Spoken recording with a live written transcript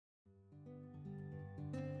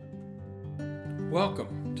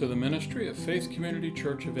Welcome to the ministry of Faith Community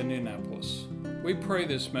Church of Indianapolis. We pray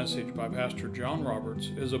this message by Pastor John Roberts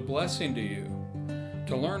is a blessing to you.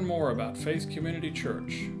 To learn more about Faith Community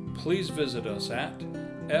Church, please visit us at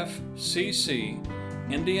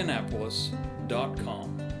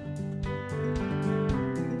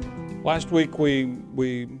fccindianapolis.com. Last week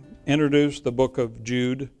we introduced the book of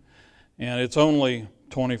Jude, and it's only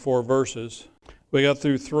 24 verses. We got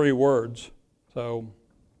through 3 words, so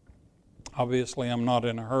obviously I'm not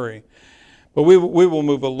in a hurry. But we will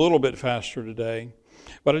move a little bit faster today.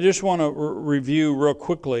 But I just want to review real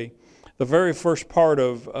quickly. The very first part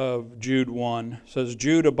of Jude 1 says,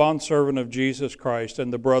 Jude, a bondservant of Jesus Christ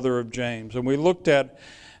and the brother of James. And we looked at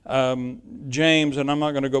James, and I'm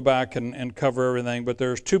not going to go back and cover everything, but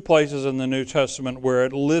there's 2 places in the New Testament where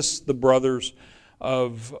it lists the brothers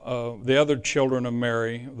of the other children of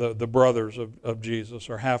Mary, the brothers of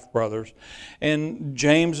Jesus, or half-brothers. And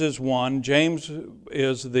James is one. James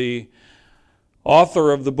is the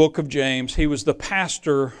author of the book of James. He was the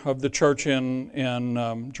pastor of the church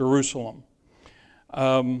in Jerusalem.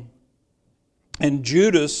 And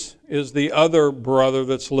Judas is the other brother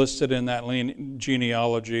that's listed in that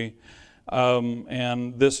genealogy.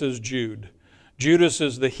 And this is Jude. Judas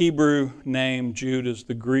is the Hebrew name. Jude is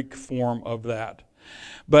the Greek form of that.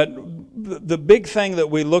 But the big thing that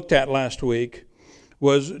we looked at last week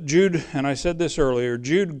was Jude, and I said this earlier,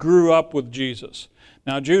 Jude grew up with Jesus.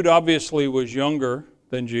 Now, Jude obviously was younger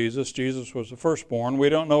than Jesus. Jesus was the firstborn. We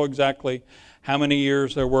don't know exactly how many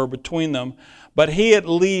years there were between them, but he at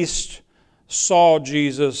least saw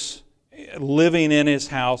Jesus living in his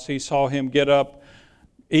house. He saw him get up,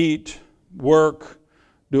 eat, work,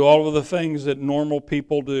 do all of the things that normal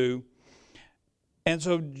people do. And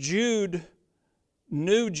so Jude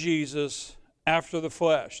knew Jesus after the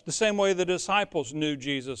flesh, the same way the disciples knew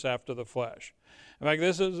Jesus after the flesh. In fact,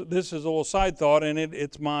 this is a little side thought, and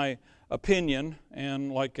it's my opinion,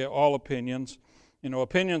 and like all opinions,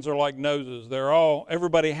 opinions are like noses.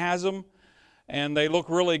 Everybody has them, and they look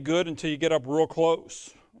really good until you get up real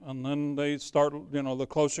close, and then they start, the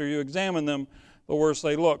closer you examine them, the worse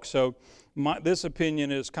they look. So this opinion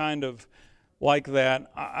is kind of like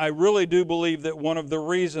that. I really do believe that one of the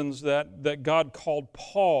reasons that God called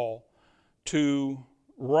Paul to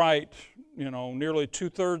write, nearly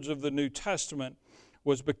 2/3 of the New Testament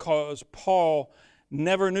was because Paul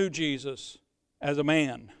never knew Jesus as a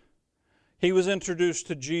man. He was introduced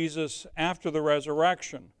to Jesus after the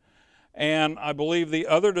resurrection. And I believe the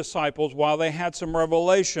other disciples, while they had some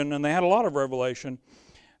revelation, and they had a lot of revelation,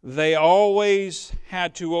 they always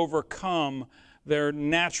had to overcome their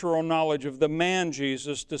natural knowledge of the man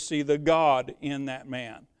Jesus to see the God in that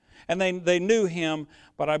man. And they knew him,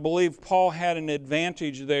 but I believe Paul had an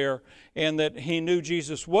advantage there in that he knew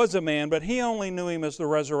Jesus was a man, but he only knew him as the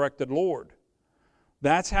resurrected Lord.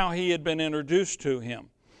 That's how he had been introduced to him.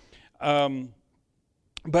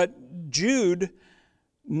 But Jude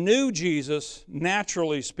knew Jesus,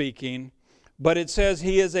 naturally speaking, but it says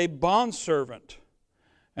he is a bondservant.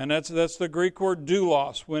 And that's the Greek word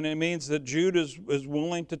doulos, when it means that Jude is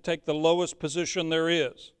willing to take the lowest position there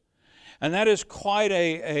is. And that is quite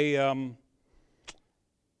a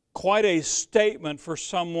statement for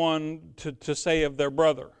someone to say of their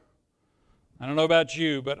brother. I don't know about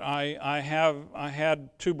you, but I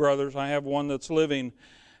had 2 brothers. I have one that's living.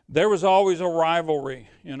 There was always a rivalry,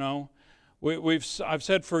 I've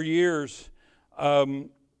said for years,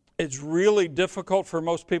 it's really difficult for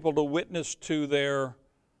most people to witness to their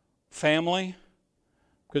family,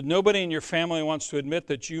 because nobody in your family wants to admit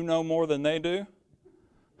that you know more than they do.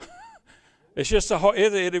 It's just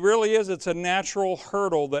it really is. It's a natural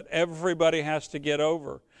hurdle that everybody has to get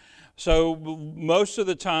over. So most of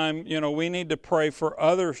the time, we need to pray for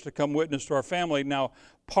others to come witness to our family. Now,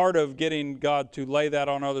 part of getting God to lay that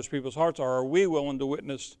on other people's hearts are we willing to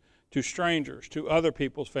witness to strangers, to other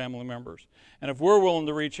people's family members? And if we're willing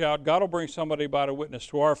to reach out, God will bring somebody by to witness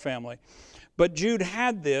to our family. But Jude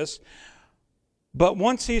had this, but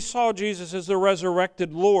once he saw Jesus as the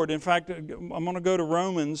resurrected Lord, in fact, I'm going to go to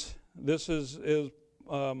Romans. This is in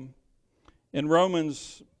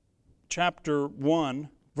Romans chapter 1,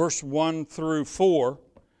 verse 1 through 4.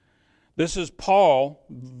 This is Paul,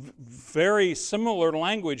 very similar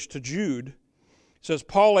language to Jude. It says,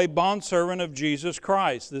 Paul, a bondservant of Jesus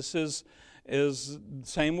Christ. This is the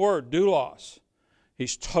same word, doulos.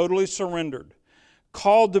 He's totally surrendered.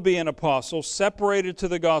 Called to be an apostle, separated to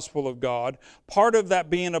the gospel of God. Part of that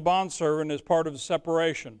being a bondservant is part of the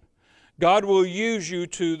separation. God will use you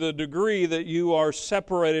to the degree that you are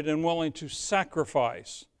separated and willing to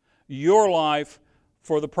sacrifice your life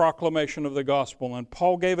for the proclamation of the gospel. And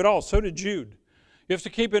Paul gave it all. So did Jude. You have to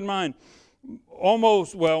keep in mind,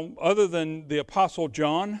 other than the Apostle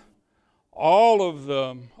John, all of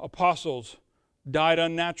the apostles died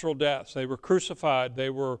unnatural deaths. They were crucified. They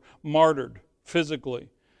were martyred physically.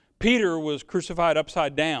 Peter was crucified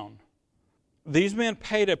upside down. These men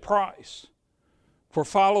paid a price for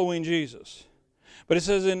following Jesus. But it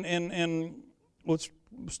says let's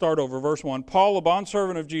start over, verse 1. Paul, a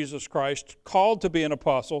bondservant of Jesus Christ, called to be an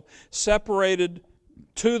apostle, separated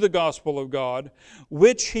to the gospel of God,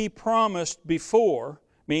 which he promised before,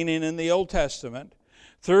 meaning in the Old Testament,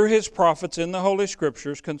 through his prophets in the Holy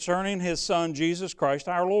Scriptures, concerning his Son, Jesus Christ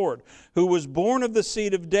our Lord, who was born of the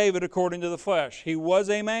seed of David according to the flesh. He was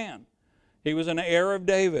a man. He was an heir of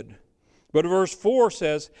David. But verse 4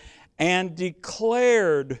 says, and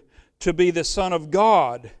declared to be the Son of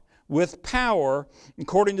God with power,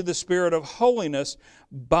 according to the Spirit of holiness,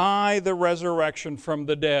 by the resurrection from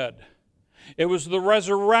the dead. It was the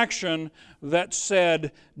resurrection that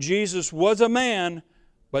said Jesus was a man,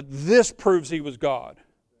 but this proves he was God.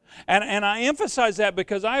 And I emphasize that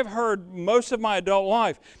because I've heard most of my adult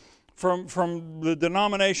life from the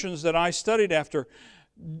denominations that I studied after,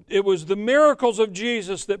 it was the miracles of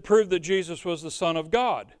Jesus that proved that Jesus was the Son of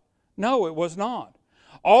God. No, it was not.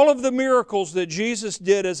 All of the miracles that Jesus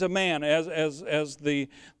did as a man, as the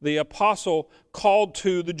apostle called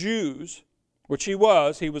to the Jews, which he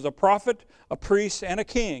was a prophet, a priest, and a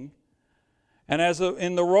king. And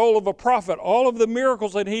in the role of a prophet, all of the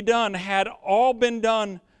miracles that he done had all been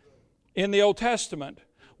done in the Old Testament,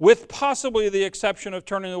 with possibly the exception of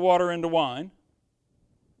turning the water into wine.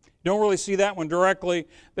 You don't really see that one directly.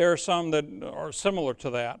 There are some that are similar to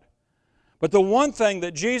that. But the one thing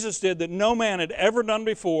that Jesus did that no man had ever done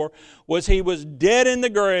before was he was dead in the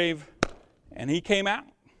grave and he came out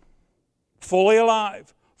fully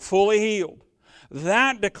alive, fully healed.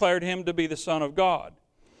 That declared him to be the Son of God.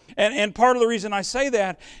 And part of the reason I say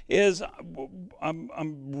that is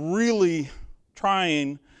I'm really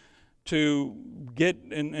trying to get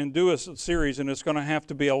and do a series, and it's going to have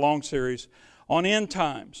to be a long series, on end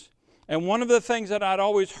times. And one of the things that I'd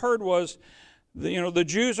always heard was, the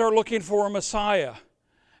Jews are looking for a Messiah.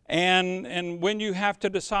 And when you have to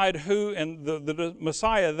decide who, and the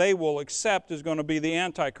Messiah they will accept is going to be the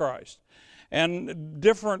Antichrist. And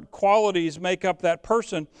different qualities make up that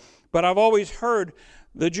person. But I've always heard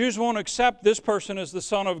the Jews won't accept this person as the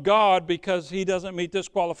Son of God because he doesn't meet this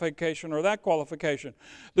qualification or that qualification.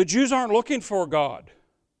 The Jews aren't looking for God.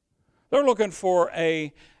 They're looking for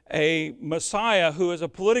a Messiah who is a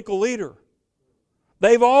political leader.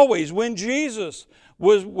 They've always, when Jesus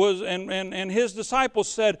was and his disciples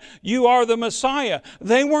said, you are the Messiah,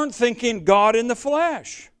 they weren't thinking God in the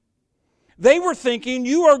flesh. They were thinking,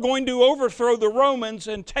 you are going to overthrow the Romans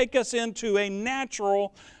and take us into a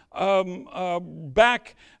natural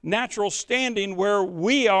natural standing where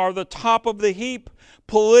we are the top of the heap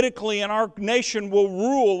politically, and our nation will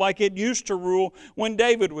rule like it used to rule when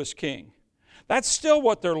David was king. That's still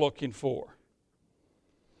what they're looking for.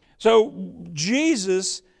 So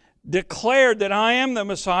Jesus declared that I am the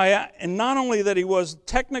Messiah, and not only that he was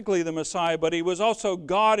technically the Messiah, but he was also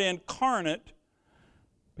God incarnate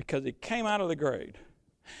because he came out of the grave.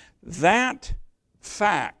 That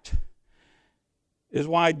fact is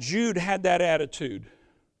why Jude had that attitude.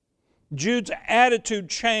 Jude's attitude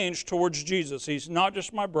changed towards Jesus. He's not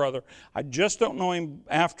just my brother. I just don't know him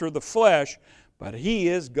after the flesh, but he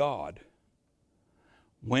is God.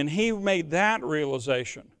 When he made that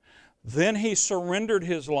realization, then he surrendered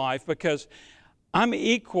his life because I'm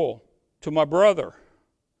equal to my brother,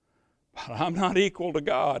 but I'm not equal to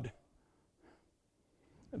God.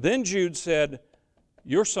 Then Jude said,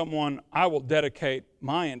 you're someone I will dedicate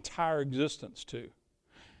my entire existence to.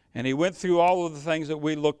 And he went through all of the things that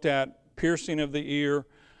we looked at, piercing of the ear.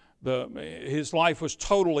 His life was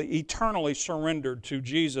totally, eternally surrendered to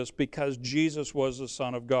Jesus because Jesus was the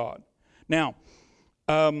Son of God. Now,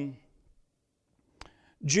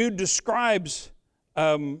 Jude describes,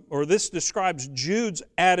 this describes Jude's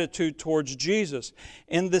attitude towards Jesus.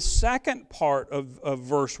 In the second part of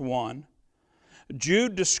verse 1,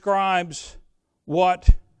 Jude describes what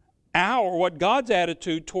God's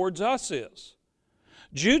attitude towards us is.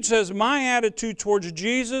 Jude says, my attitude towards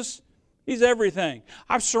Jesus, he's everything.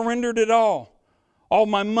 I've surrendered it all. All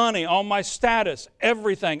my money, all my status,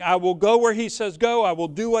 everything. I will go where he says go. I will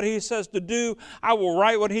do what he says to do. I will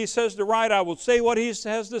write what he says to write. I will say what he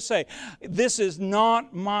says to say. This is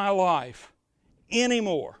not my life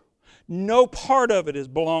anymore. No part of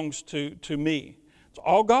it belongs to me. It's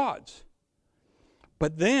all God's.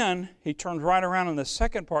 But then he turns right around in the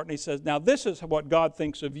second part and he says, now this is what God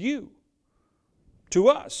thinks of you. To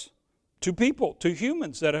us. to people, to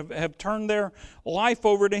humans that have turned their life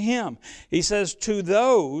over to Him. He says, to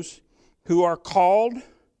those who are called,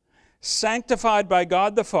 sanctified by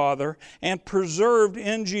God the Father, and preserved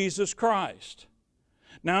in Jesus Christ.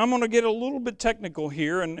 Now, I'm going to get a little bit technical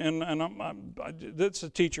here, and that's a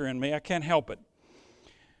teacher in me. I can't help it.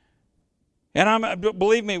 And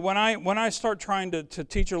believe me, when I start trying to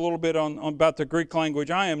teach a little bit about the Greek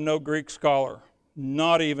language, I am no Greek scholar.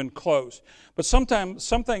 Not even close. But sometimes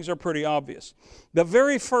some things are pretty obvious. The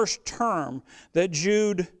very first term that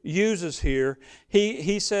Jude uses here,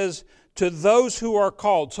 he says, to those who are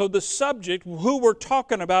called. So the subject, who we're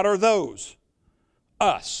talking about, are those.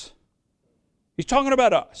 Us. He's talking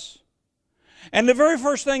about us. And the very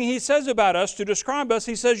first thing he says about us, to describe us,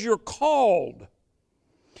 he says, you're called.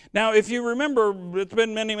 Now, if you remember, it's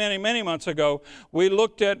been many, many, many months ago, we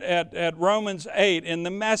looked at Romans 8 in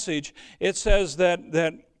the Message. It says that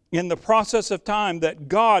in the process of time that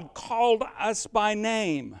God called us by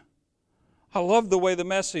name. I love the way the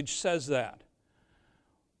Message says that.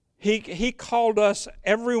 He called us,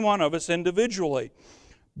 every one of us, individually.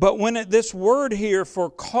 But when this word here for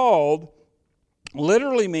called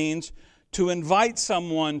literally means to invite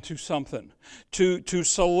someone to something, to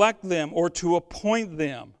select them or to appoint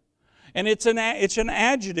them. And it's an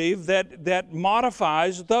adjective that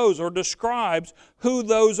modifies those or describes who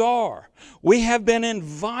those are. We have been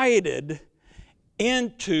invited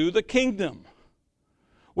into the kingdom.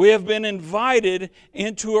 We have been invited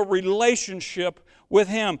into a relationship with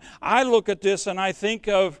Him. I look at this and I think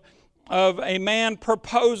of a man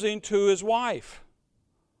proposing to his wife.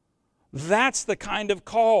 That's the kind of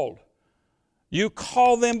called. You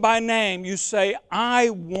call them by name. You say, I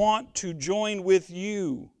want to join with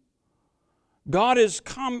you. God has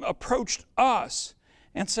approached us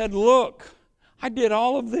and said, look, I did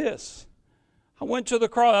all of this. I went to the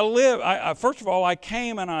cross. First of all, I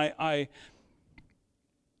came and I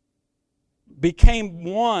became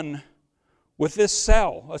one with this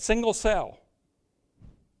cell, a single cell.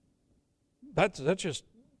 That just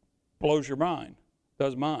blows your mind,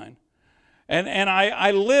 does mine. And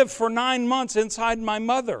I lived for 9 months inside my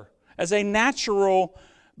mother as a natural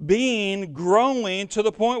being, growing to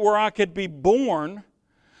the point where I could be born.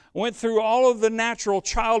 Went through all of the natural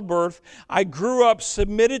childbirth. I grew up,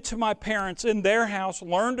 submitted to my parents in their house,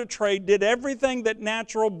 learned a trade, did everything that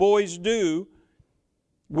natural boys do,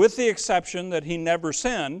 with the exception that he never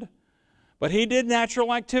sinned. But he did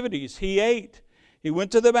natural activities. He ate. He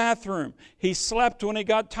went to the bathroom. He slept when he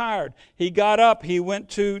got tired. He got up. He went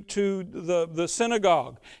to the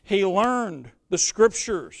synagogue. He learned the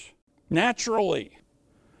Scriptures naturally.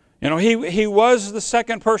 You know, he was the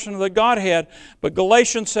second person of the Godhead, but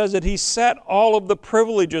Galatians says that he set all of the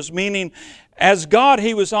privileges, meaning as God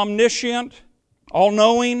he was omniscient,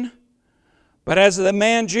 all-knowing, but as the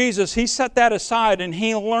man Jesus, he set that aside and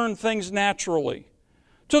he learned things naturally.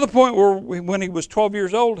 To the point where when he was 12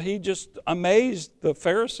 years old, he just amazed the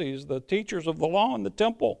Pharisees, the teachers of the law in the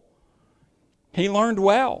temple. He learned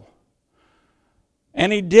well.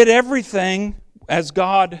 And he did everything as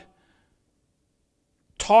God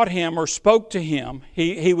taught him or spoke to him.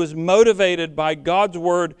 He was motivated by God's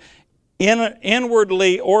Word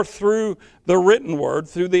inwardly or through the written Word,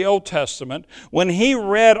 through the Old Testament. When he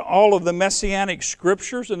read all of the Messianic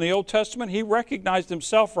Scriptures in the Old Testament, he recognized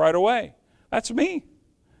himself right away. That's me.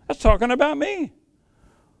 That's talking about me.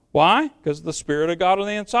 Why? Because the Spirit of God on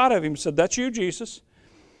the inside of him said, that's you, Jesus.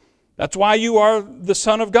 That's why you are the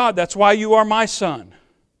Son of God. That's why you are my Son.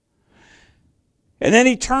 And then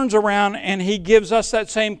he turns around and he gives us that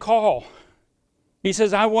same call. He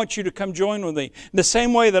says, I want you to come join with me. The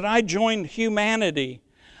same way that I joined humanity,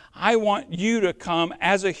 I want you to come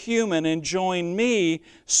as a human and join me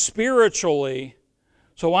spiritually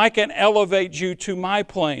so I can elevate you to my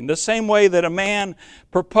plane. The same way that a man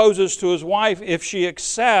proposes to his wife, if she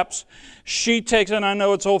accepts, she takes, and I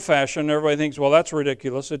know it's old-fashioned, everybody thinks, well, that's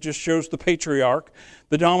ridiculous. It just shows the patriarch,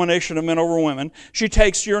 the domination of men over women. She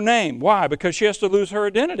takes your name. Why? Because she has to lose her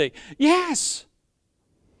identity. Yes.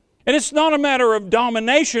 And it's not a matter of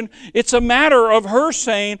domination. It's a matter of her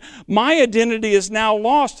saying, my identity is now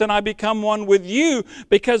lost and I become one with you,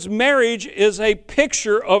 because marriage is a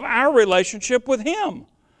picture of our relationship with Him.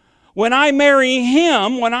 When I marry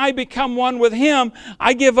Him, when I become one with Him,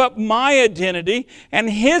 I give up my identity and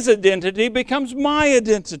His identity becomes my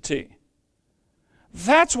identity.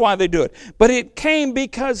 That's why they do it. But it came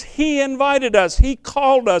because He invited us. He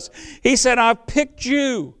called us. He said, I've picked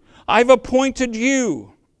you. I've appointed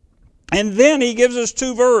you. And then He gives us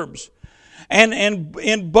two verbs. And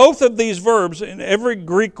in both of these verbs, in every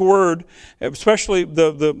Greek word, especially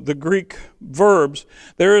the Greek verbs,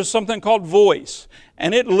 there is something called voice.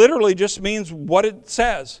 and it literally just means what it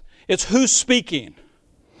says. It's who's speaking.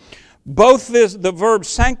 Both the verb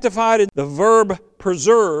sanctified and the verb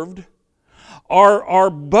preserved are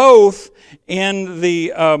both in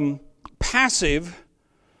the passive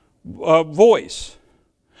voice,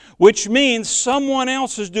 which means someone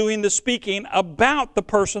else is doing the speaking about the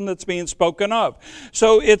person that's being spoken of.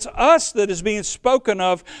 So it's us that is being spoken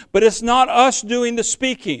of, but it's not us doing the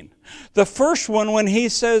speaking. The first one, when he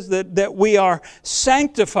says that we are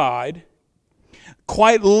sanctified,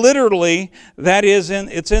 quite literally, that is,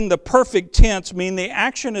 it's in the perfect tense, meaning the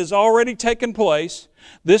action has already taken place.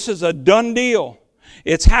 This is a done deal.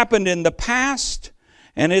 It's happened in the past,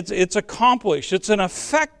 and it's accomplished. It's an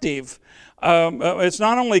effective. It's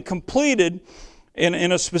not only completed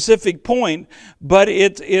in a specific point, but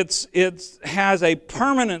it has a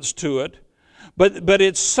permanence to it. But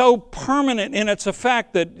it's so permanent in its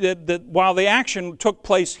effect that while the action took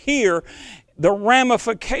place here, the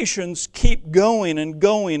ramifications keep going and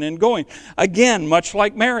going and going. Again, much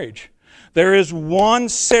like marriage. There is one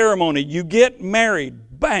ceremony. You get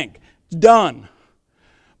married, bang, done.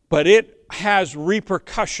 But it has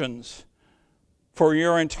repercussions for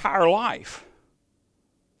your entire life.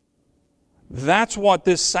 That's what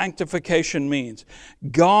this sanctification means.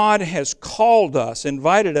 God has called us,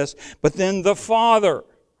 invited us, but then the Father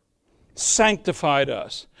sanctified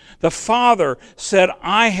us. The Father said,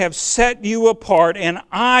 I have set you apart, and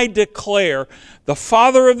I declare, the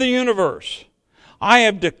Father of the universe, I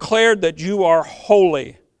have declared that you are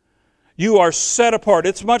holy. You are set apart.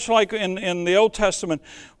 It's much like in the Old Testament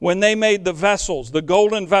when they made the vessels, the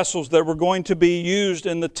golden vessels that were going to be used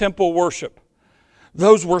in the temple worship.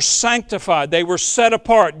 Those were sanctified. They were set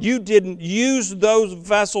apart. You didn't use those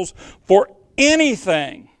vessels for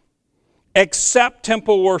anything except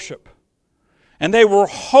temple worship. And they were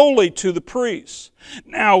holy to the priests.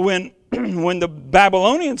 Now, when the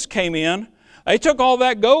Babylonians came in, they took all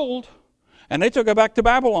that gold and they took it back to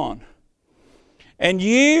Babylon. And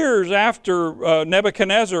years after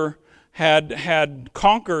Nebuchadnezzar had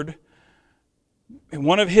conquered,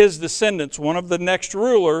 one of his descendants, one of the next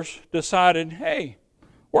rulers, decided, hey,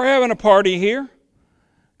 we're having a party here.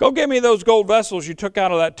 Go get me those gold vessels you took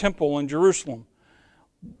out of that temple in Jerusalem.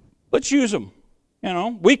 Let's use them. You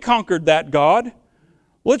know, we conquered that god.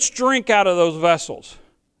 Let's drink out of those vessels.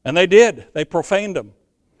 And they did. They profaned them.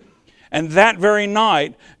 And that very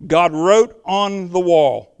night, God wrote on the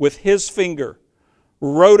wall with His finger,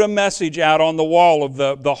 wrote a message out on the wall of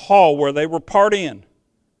the hall where they were partying.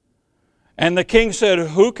 And the king said,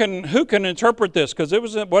 who can interpret this? Because it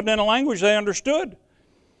wasn't in a language they understood.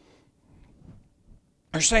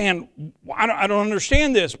 They're saying, I don't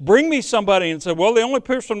understand this. Bring me somebody. And said, well, the only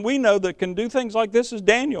person we know that can do things like this is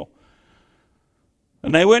Daniel.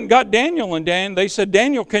 And they went and got Daniel. And they said,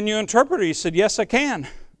 Daniel, can you interpret it? He said, yes, I can.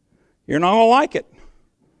 You're not going to like it.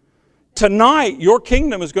 Tonight, your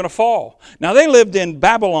kingdom is going to fall. Now, they lived in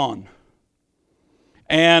Babylon.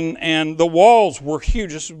 And the walls were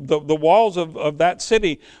huge. The walls of that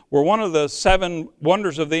city were one of the 7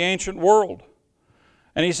 wonders of the ancient world.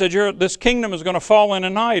 And he said, this kingdom is going to fall in a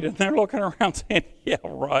night. And they're looking around saying, yeah,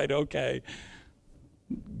 right, okay.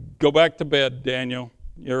 Go back to bed, Daniel.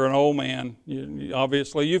 You're an old man.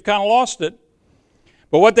 Obviously, you've kind of lost it.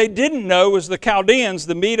 But what they didn't know was the Chaldeans,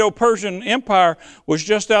 the Medo-Persian Empire, was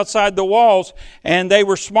just outside the walls, and they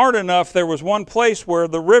were smart enough. There was one place where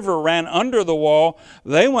the river ran under the wall.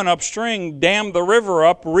 They went upstream, dammed the river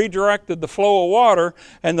up, redirected the flow of water,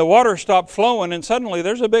 and the water stopped flowing, and suddenly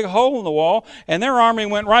there's a big hole in the wall, and their army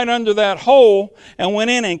went right under that hole and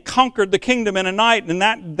went in and conquered the kingdom in a night, and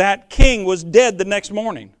that king was dead the next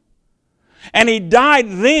morning. And he died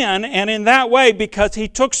then and in that way because he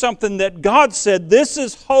took something that God said, this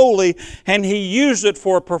is holy, and he used it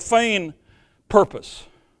for a profane purpose.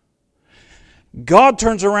 God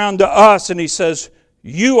turns around to us and he says,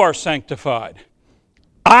 you are sanctified.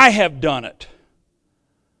 I have done it.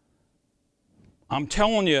 I'm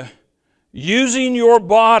telling you, using your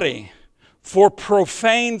body for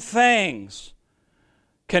profane things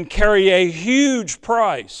can carry a huge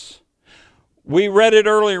price. We read it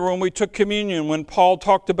earlier when we took communion, when Paul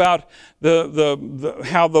talked about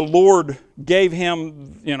how the Lord gave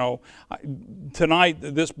him, tonight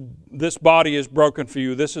this body is broken for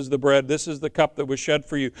you. This is the bread. This is the cup that was shed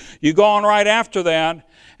for you. You go on right after that,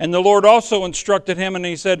 and the Lord also instructed him, and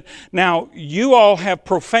he said, now you all have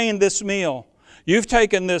profaned this meal. You've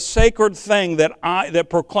taken this sacred thing that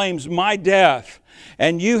proclaims my death,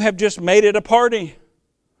 and you have just made it a party.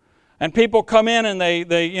 And people come in and they're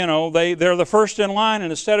the first in line,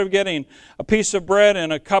 and instead of getting a piece of bread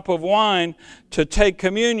and a cup of wine to take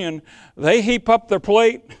communion, they heap up their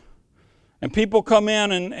plate And people come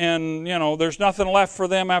in and there's nothing left for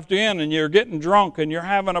them after the end, and you're getting drunk and you're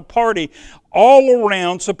having a party all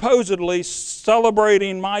around supposedly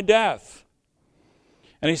celebrating my death.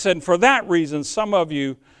 And he said, for that reason, some of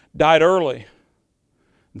you died early.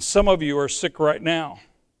 And some of you are sick right now.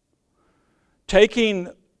 Taking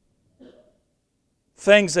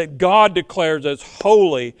things that God declares as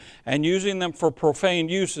holy and using them for profane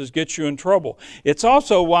uses gets you in trouble. It's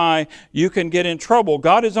also why you can get in trouble.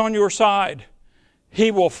 God is on your side. He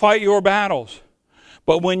will fight your battles.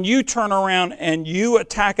 But when you turn around and you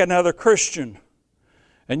attack another Christian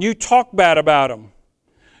and you talk bad about them,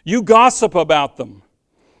 you gossip about them,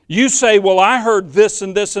 you say, well, I heard this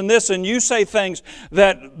and this and this, and you say things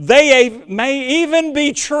that they may even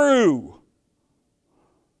be true.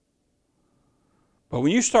 But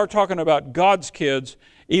when you start talking about God's kids,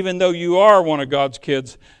 even though you are one of God's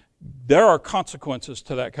kids, there are consequences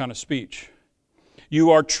to that kind of speech.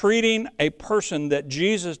 You are treating a person that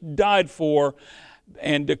Jesus died for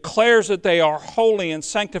and declares that they are holy and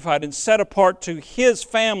sanctified and set apart to His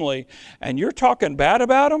family, and you're talking bad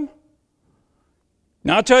about them?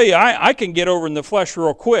 Now, I'll tell you, I can get over in the flesh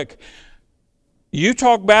real quick. You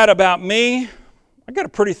talk bad about me, I got a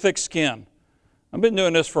pretty thick skin. I've been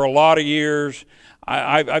doing this for a lot of years.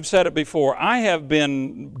 I've said it before. I have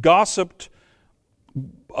been gossiped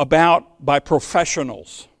about by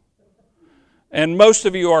professionals. And most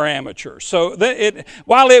of you are amateurs. So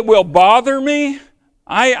while it will bother me,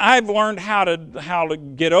 I've learned how to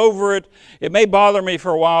get over it. It may bother me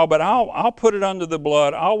for a while, but I'll put it under the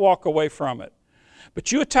blood. I'll walk away from it.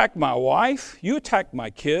 But you attack my wife, you attack my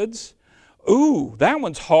kids. Ooh, that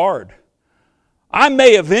one's hard. I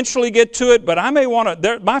may eventually get to it, but I may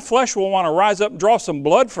my flesh will want to rise up and draw some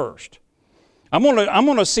blood first. I'm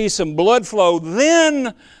going to see some blood flow,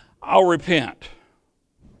 then I'll repent.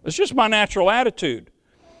 It's just my natural attitude.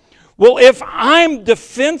 Well, if I'm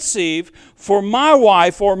defensive for my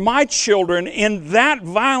wife or my children in that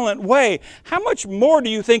violent way, how much more do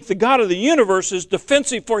you think the God of the universe is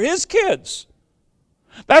defensive for His kids?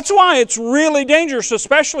 That's why it's really dangerous,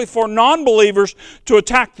 especially for non-believers, to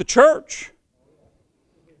attack the church.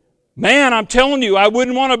 Man, I'm telling you, I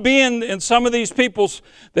wouldn't want to be in some of these people's,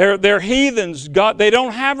 they're heathens. They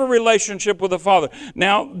don't have a relationship with the Father.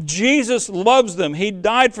 Now, Jesus loves them. He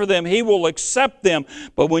died for them. He will accept them.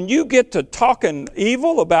 But when you get to talking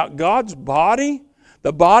evil about God's body,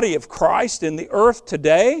 the body of Christ in the earth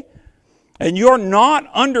today, and you're not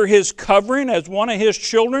under His covering as one of His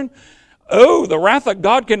children, the wrath of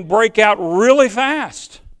God can break out really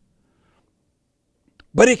fast.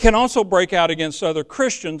 But it can also break out against other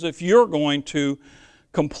Christians if you're going to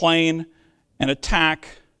complain and attack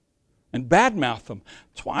and badmouth them.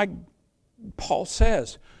 That's why Paul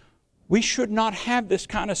says we should not have this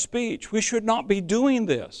kind of speech. We should not be doing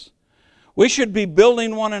this. We should be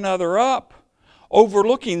building one another up.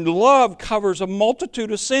 Overlooking love covers a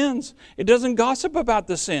multitude of sins. It doesn't gossip about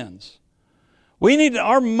the sins.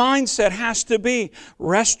 Our mindset has to be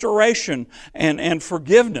restoration and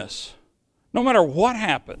forgiveness. No matter what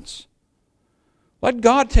happens. Let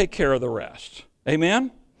God take care of the rest.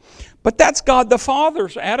 Amen? But that's God the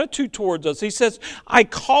Father's attitude towards us. He says, I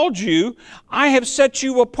called you, I have set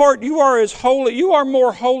you apart. You are as holy, you are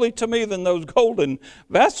more holy to me than those golden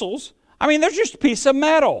vessels. I mean, they're just a piece of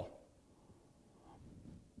metal.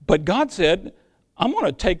 But God said, I'm going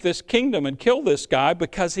to take this kingdom and kill this guy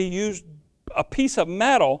because he used a piece of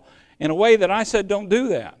metal in a way that I said don't do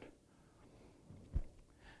that.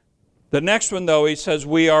 The next one, though, he says,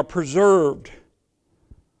 we are preserved.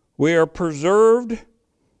 We are preserved, I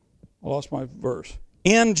lost my verse,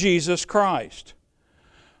 in Jesus Christ.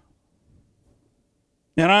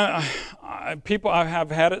 And I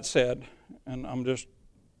have had it said, and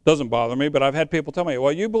doesn't bother me, but I've had people tell me,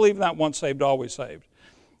 well, you believe that once saved, always saved.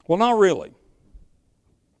 Well, not really.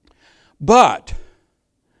 But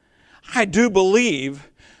I do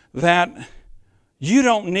believe that you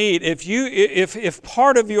don't need, if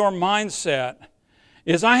part of your mindset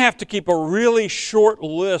is I have to keep a really short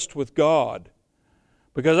list with God,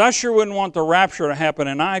 because I sure wouldn't want the rapture to happen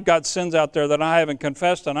and I've got sins out there that I haven't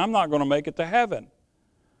confessed and I'm not going to make it to heaven.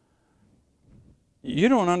 You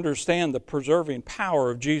don't understand the preserving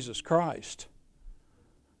power of Jesus Christ.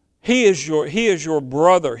 He is your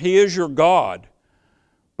brother. He is your God.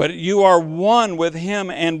 But you are one with Him,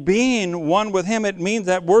 and being one with Him, it means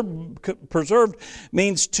that word preserved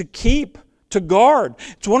means to keep, to guard.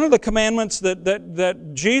 It's one of the commandments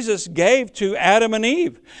that Jesus gave to Adam and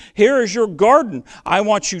Eve. Here is your garden. I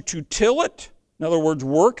want you to till it. In other words,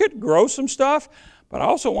 work it, grow some stuff, but I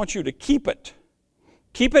also want you to keep it.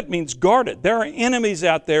 Keep it means guard it. There are enemies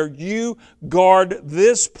out there. You guard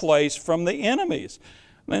this place from the enemies.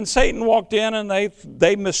 Then Satan walked in and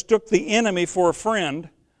they mistook the enemy for a friend.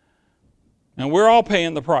 And we're all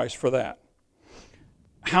paying the price for that.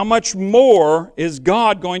 How much more is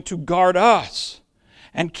God going to guard us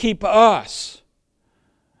and keep us?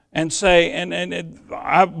 And say,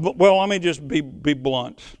 well, let me just be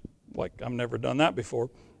blunt. Like I've never done that before.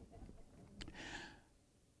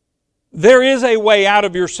 There is a way out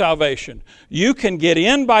of your salvation. You can get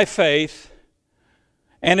in by faith,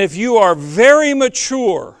 and if you are very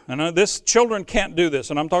mature, and children can't do this,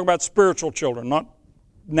 and I'm talking about spiritual children, not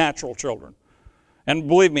natural children. And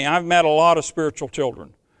believe me, I've met a lot of spiritual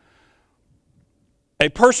children. A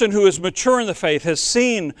person who is mature in the faith has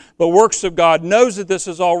seen the works of God, knows that this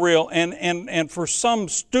is all real, and for some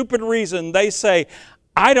stupid reason they say,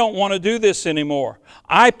 I don't want to do this anymore.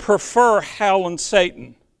 I prefer hell and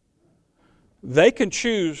Satan. They can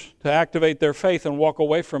choose to activate their faith and walk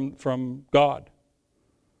away from God.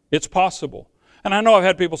 It's possible. And I know I've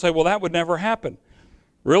had people say, well, that would never happen.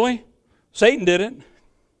 Really? Satan did it.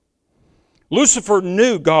 Lucifer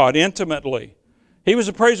knew God intimately. He was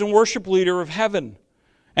a praise and worship leader of heaven.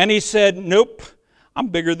 And he said, nope, I'm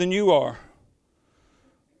bigger than you are.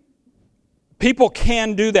 People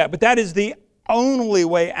can do that, but that is the only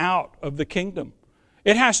way out of the kingdom.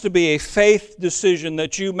 It has to be a faith decision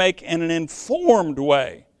that you make in an informed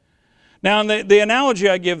way. Now, the analogy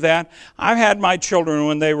I give that, I've had my children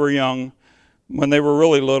when they were young, when they were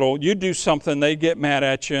really little, you'd do something, they'd get mad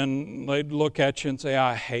at you, and they'd look at you and say,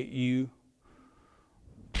 I hate you.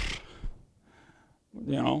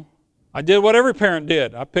 You know, I did what every parent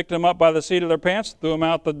did. I picked them up by the seat of their pants, threw them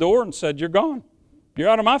out the door, and said, you're gone. You're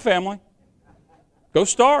out of my family. Go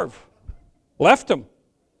starve. Left them.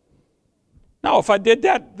 No, if I did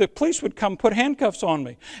that, the police would come put handcuffs on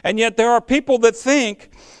me. And yet there are people that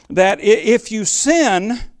think that if you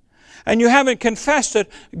sin and you haven't confessed it,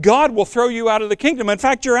 God will throw you out of the kingdom. In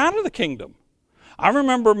fact, you're out of the kingdom. I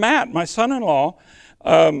remember Matt, my son-in-law,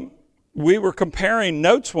 we were comparing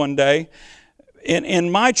notes one day.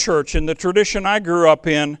 In my church, in the tradition I grew up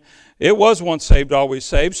in, it was once saved, always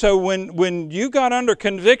saved. So when you got under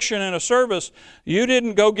conviction in a service, you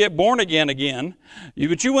didn't go get born again,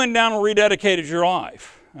 but you went down and rededicated your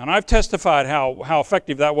life. And I've testified how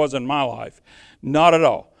effective that was in my life. Not at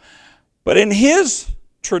all. But in his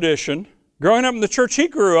tradition, growing up in the church he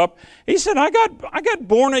grew up, he said, I got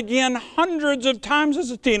born again hundreds of times as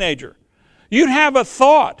a teenager. You'd have a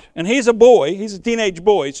thought, and he's a boy, he's a teenage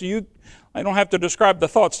boy, so I don't have to describe the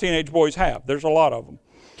thoughts teenage boys have. There's a lot of them.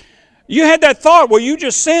 You had that thought, well, you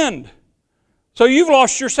just sinned. So you've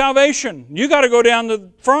lost your salvation. You got to go down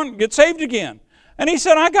the front and get saved again. And he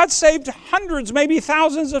said, I got saved hundreds, maybe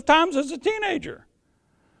thousands of times as a teenager.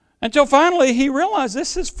 Until finally he realized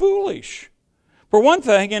this is foolish. For one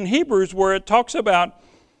thing, in Hebrews where it talks about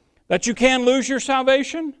that you can lose your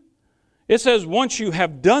salvation, it says once you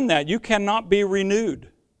have done that, you cannot be renewed.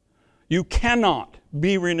 You cannot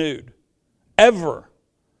be renewed. Ever.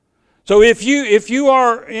 So if you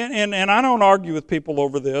are, and I don't argue with people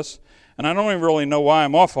over this, and I don't even really know why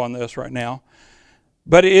I'm off on this right now,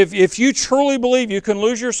 but if you truly believe you can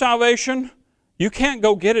lose your salvation, you can't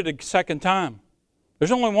go get it a second time.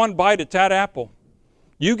 There's only one bite at that apple.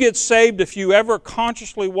 You get saved if you ever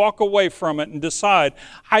consciously walk away from it and decide,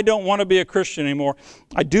 I don't want to be a Christian anymore.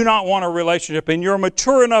 I do not want a relationship. And you're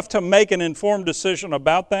mature enough to make an informed decision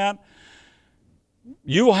about that,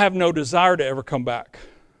 you will have no desire to ever come back.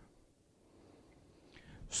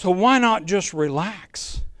 So why not just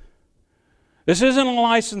relax? This isn't a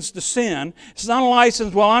license to sin. It's not a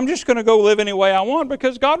license, well, I'm just going to go live any way I want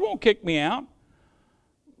because God won't kick me out.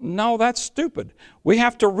 No, that's stupid. We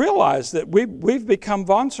have to realize that we've become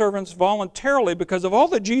bondservants voluntarily because of all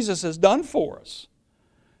that Jesus has done for us.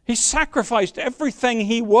 He sacrificed everything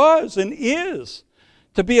He was and is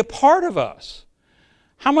to be a part of us.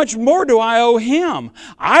 How much more do I owe Him?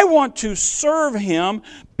 I want to serve Him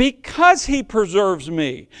because He preserves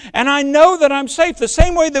me. And I know that I'm safe. The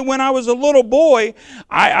same way that when I was a little boy,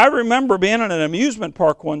 I remember being in an amusement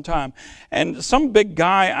park one time. And some big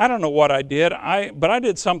guy, I don't know what I did, but I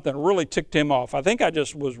did something that really ticked him off. I think I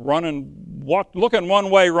just was looking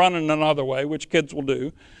one way, running another way, which kids will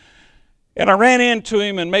do. And I ran into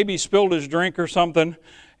him and maybe spilled his drink or something.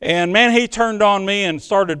 And man, he turned on me and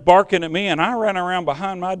started barking at me, and I ran around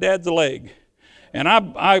behind my dad's leg. And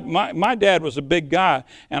my dad was a big guy,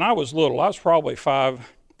 and I was little. I was probably 4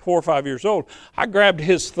 or 5 years old. I grabbed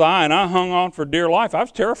his thigh, and I hung on for dear life. I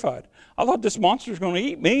was terrified. I thought this monster was going to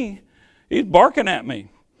eat me. He's barking at me.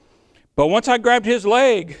 But once I grabbed his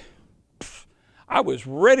leg, I was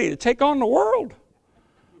ready to take on the world.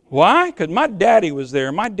 Why? Because my daddy was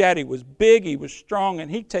there. My daddy was big, he was strong,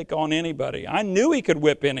 and he'd take on anybody. I knew he could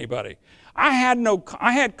whip anybody. I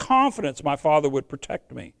had confidence my father would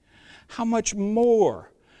protect me. How much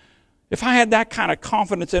more if I had that kind of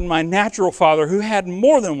confidence in my natural father who had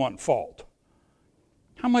more than one fault?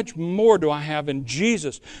 How much more do I have in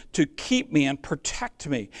Jesus to keep me and protect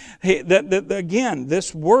me? Again,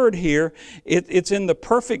 this word here, it's in the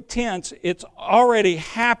perfect tense. It's already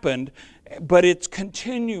happened, but it's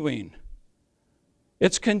continuing.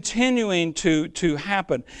 It's continuing to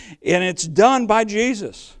happen. And it's done by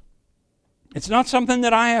Jesus. It's not something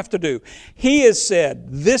that I have to do. He has said,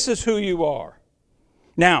 this is who you are.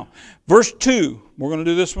 Now, verse 2, we're going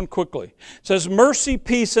to do this one quickly. It says, mercy,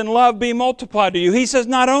 peace, and love be multiplied to you. He says,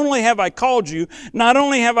 not only have I called you, not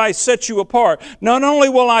only have I set you apart, not only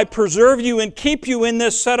will I preserve you and keep you in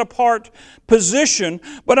this set apart position,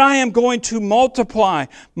 but I am going to multiply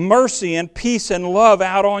mercy and peace and love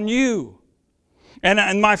out on you.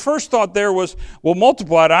 And my first thought there was, well,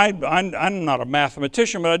 multiplied, I'm not a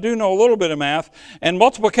mathematician, but I do know a little bit of math, and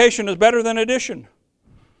multiplication is better than addition.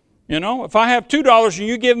 You know, if I have $2 and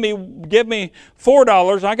you give me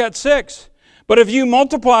 $4, I got $6. But if you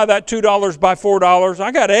multiply that $2 by $4,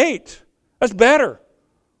 I got $8. That's better.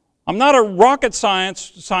 I'm not a rocket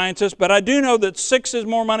scientist, but I do know that 6 is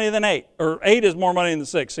more money than 8, or 8 is more money than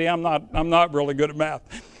 6. See, I'm not really good at math.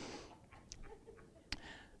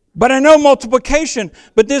 But I know multiplication,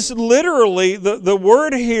 but this literally, the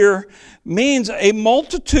word here means a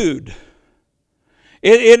multitude.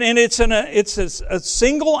 It's a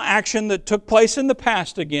single action that took place in the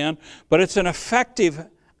past again, but it's an effective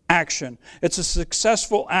action. It's a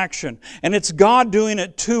successful action. And it's God doing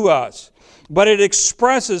it to us. But it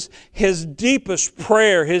expresses His deepest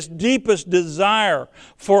prayer, His deepest desire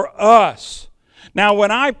for us. Now,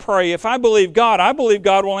 when I pray, if I believe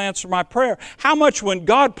God will answer my prayer. How much when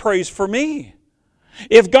God prays for me?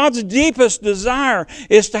 If God's deepest desire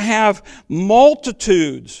is to have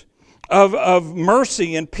multitudes of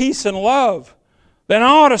mercy and peace and love, then I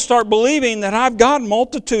ought to start believing that I've got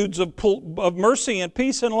multitudes of mercy and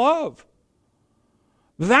peace and love.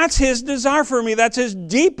 That's His desire for me. That's His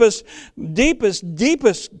deepest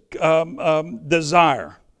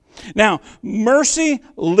desire. Now, mercy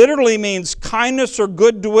literally means kindness or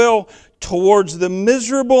goodwill towards the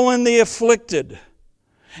miserable and the afflicted.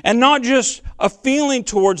 And not just a feeling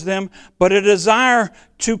towards them, but a desire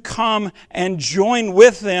to come and join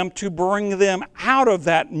with them to bring them out of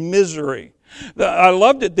that misery. I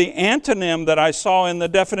loved it. The antonym that I saw in the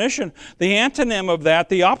definition, the antonym of that,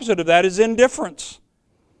 the opposite of that is indifference.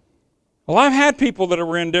 Well, I've had people that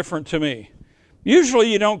are indifferent to me.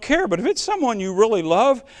 Usually you don't care, but if it's someone you really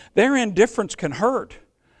love, their indifference can hurt.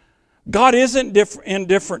 God isn't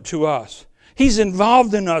indifferent to us. He's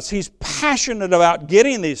involved in us. He's passionate about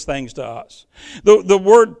getting these things to us. The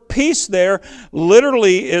word peace there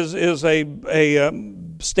literally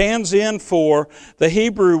stands in for the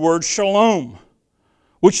Hebrew word shalom,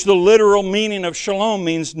 which the literal meaning of shalom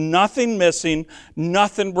means nothing missing,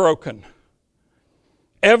 nothing broken.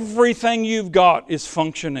 Everything you've got is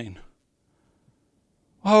functioning.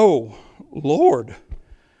 Oh, Lord,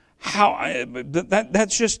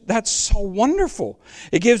 that's so wonderful.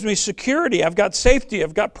 It gives me security. I've got safety.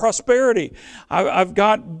 I've got prosperity.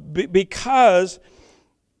 Because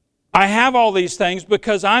I have all these things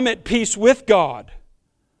because I'm at peace with God.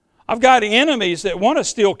 I've got enemies that want to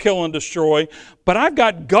steal, kill, and destroy, but I've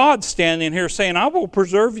got God standing here saying, I will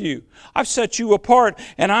preserve you. I've set you apart,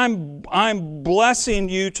 and I'm blessing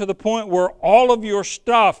you to the point where all of your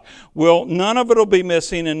stuff none of it will be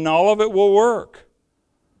missing, and all of it will work.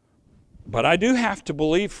 But I do have to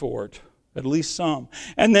believe for it, at least some.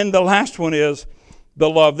 And then the last one is the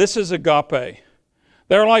love. This is agape.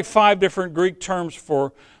 There are like 5 different Greek terms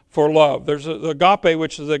for love. There's agape,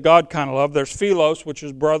 which is a God kind of love. There's philos, which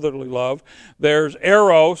is brotherly love. There's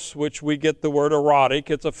eros, which we get the word erotic.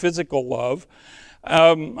 It's a physical love.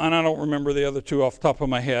 And I don't remember the other 2 off the top of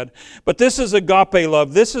my head. But this is agape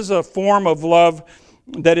love. This is a form of love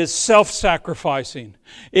that is self-sacrificing.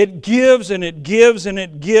 It gives and it gives and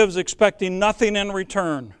it gives, expecting nothing in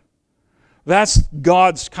return. That's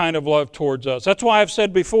God's kind of love towards us. That's why I've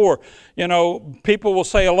said before, people will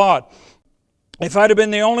say a lot, if I'd have been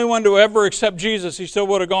the only one to ever accept Jesus, He still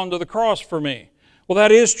would have gone to the cross for me. Well,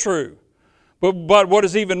 that is true. But what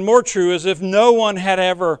is even more true is if no one had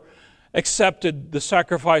ever accepted the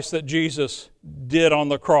sacrifice that Jesus did on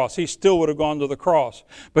the cross, He still would have gone to the cross.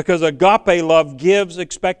 Because agape love gives,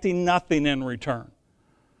 expecting nothing in return.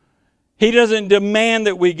 He doesn't demand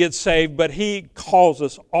that we get saved, but He calls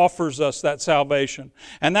us, offers us that salvation.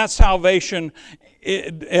 And that salvation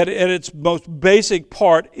at its most basic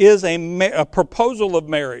part, is a proposal of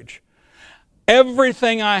marriage.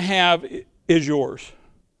 Everything I have is yours.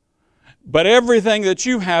 But everything that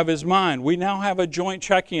you have is mine. We now have a joint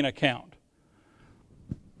checking account.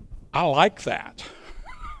 I like that.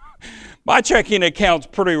 My checking account's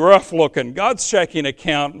pretty rough looking. God's checking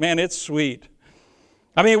account, man, it's sweet.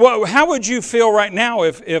 I mean, how would you feel right now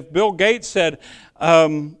if Bill Gates said,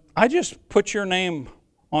 I just put your name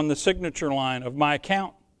on the signature line of my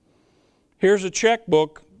account. Here's a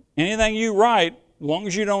checkbook. Anything you write, as long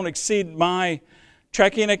as you don't exceed my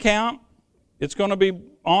checking account, it's going to be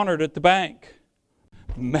honored at the bank.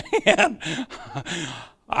 Man,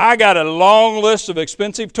 I got a long list of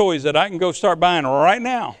expensive toys that I can go start buying right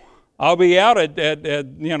now. I'll be out at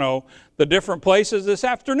the different places this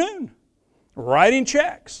afternoon, writing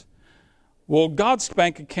checks. Well, God's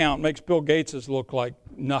bank account makes Bill Gates' look like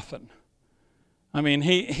nothing. I mean,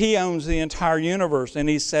 he owns the entire universe, and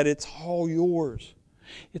he said, it's all yours.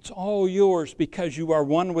 It's all yours because you are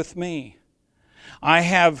one with me.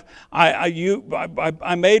 I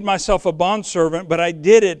made myself a bondservant, but I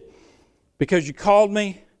did it because you called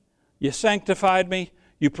me, you sanctified me,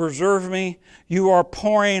 you preserved me. You are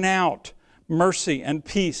pouring out mercy and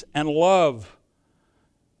peace and love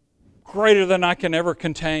greater than I can ever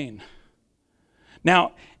contain.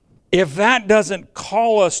 Now, if that doesn't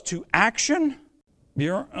call us to action,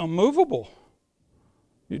 you're immovable.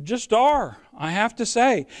 You just are. I have to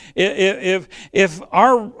say, if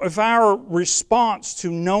our response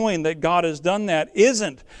to knowing that God has done that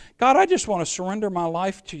isn't, God, I just want to surrender my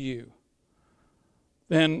life to you,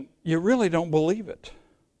 then you really don't believe it.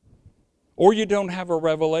 Or you don't have a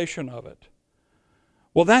revelation of it.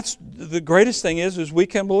 Well, that's the greatest thing is we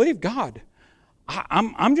can believe God.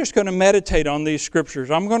 I'm just going to meditate on these scriptures.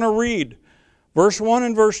 I'm going to read verse 1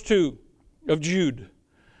 and verse 2 of Jude.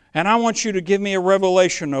 And I want you to give me a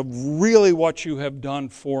revelation of really what you have done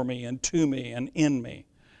for me and to me and in me.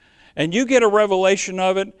 And you get a revelation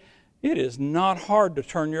of it, it is not hard to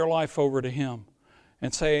turn your life over to Him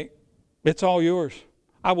and say, it's all yours.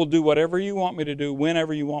 I will do whatever you want me to do,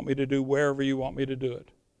 whenever you want me to do, wherever you want me to do it.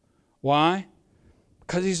 Why?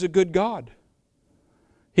 Because He's a good God.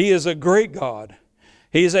 He is a great God.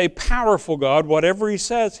 He is a powerful God. Whatever He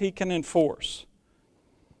says, He can enforce.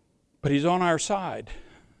 But He's on our side.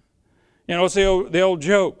 You know, it's the old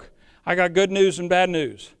joke. I got good news and bad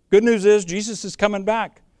news. Good news is Jesus is coming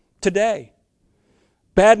back today.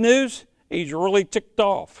 Bad news, He's really ticked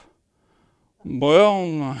off.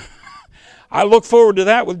 Well, I look forward to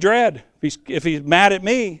that with dread if He's mad at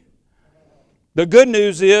me. The good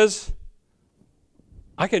news is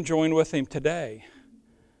I can join with Him today.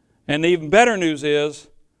 And the even better news is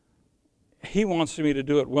He wants me to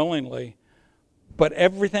do it willingly. But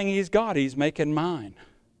everything He's got, He's making mine.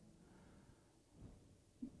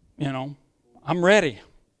 You know, I'm ready.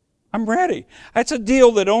 I'm ready. That's a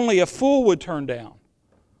deal that only a fool would turn down.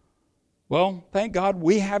 Well, thank God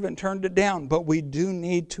we haven't turned it down, but we do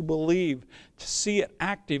need to believe to see it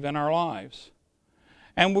active in our lives.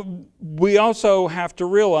 And we also have to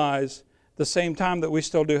realize at the same time that we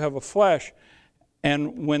still do have a flesh,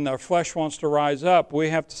 and when our flesh wants to rise up, we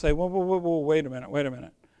have to say, whoa, wait a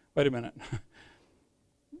minute.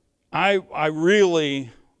 I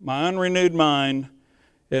really, my unrenewed mind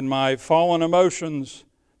and my fallen emotions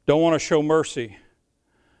don't want to show mercy.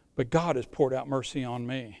 But God has poured out mercy on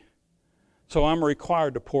me. So I'm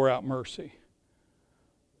required to pour out mercy.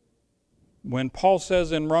 When Paul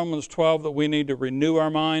says in Romans 12 that we need to renew our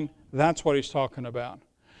mind, that's what he's talking about.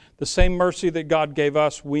 The same mercy that God gave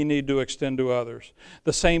us, we need to extend to others.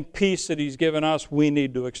 The same peace that He's given us, we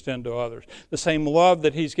need to extend to others. The same love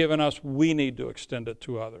that He's given us, we need to extend it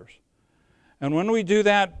to others. And when we do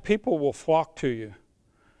that, people will flock to you.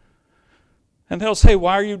 And they'll say,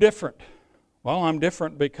 why are you different? Well, I'm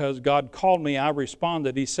different because God called me, I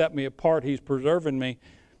responded, He set me apart, He's preserving me,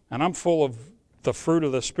 and I'm full of the fruit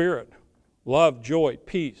of the Spirit. Love, joy,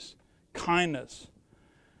 peace, kindness.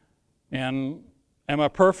 And am I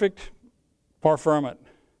perfect? Far from it.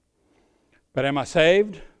 But am I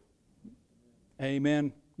saved?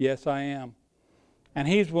 Amen. Yes, I am. And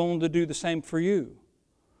He's willing to do the same for you.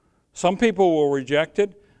 Some people will reject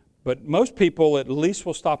it, but most people at least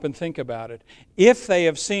will stop and think about it. If they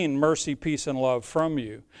have seen mercy, peace, and love from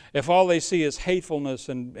you, if all they see is hatefulness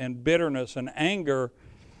and bitterness and anger,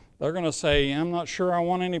 they're going to say, I'm not sure I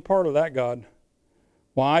want any part of that, God.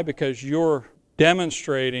 Why? Because you're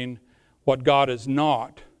demonstrating what God is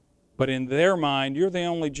not. But in their mind, you're the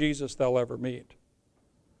only Jesus they'll ever meet.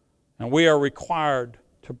 And we are required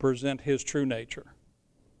to present His true nature.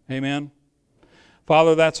 Amen?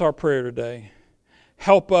 Father, that's our prayer today.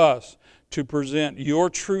 Help us to present your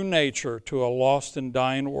true nature to a lost and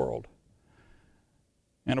dying world.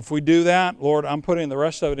 And if we do that, Lord, I'm putting the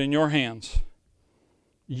rest of it in your hands.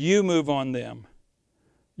 You move on them.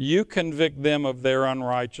 You convict them of their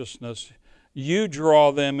unrighteousness. You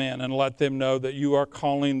draw them in and let them know that you are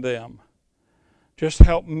calling them. Just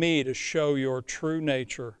help me to show your true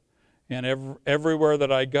nature in everywhere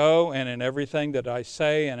that I go and in everything that I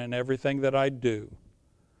say and in everything that I do.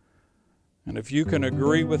 And if you can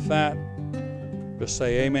agree with that, just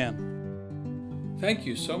say amen. Thank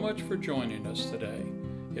you so much for joining us today.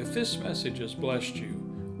 If this message has blessed you,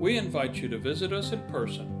 we invite you to visit us in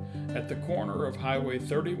person at the corner of Highway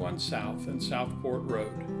 31 South and Southport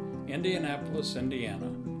Road, Indianapolis,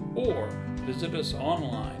 Indiana, or visit us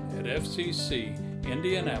online at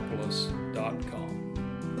fccindianapolis.com.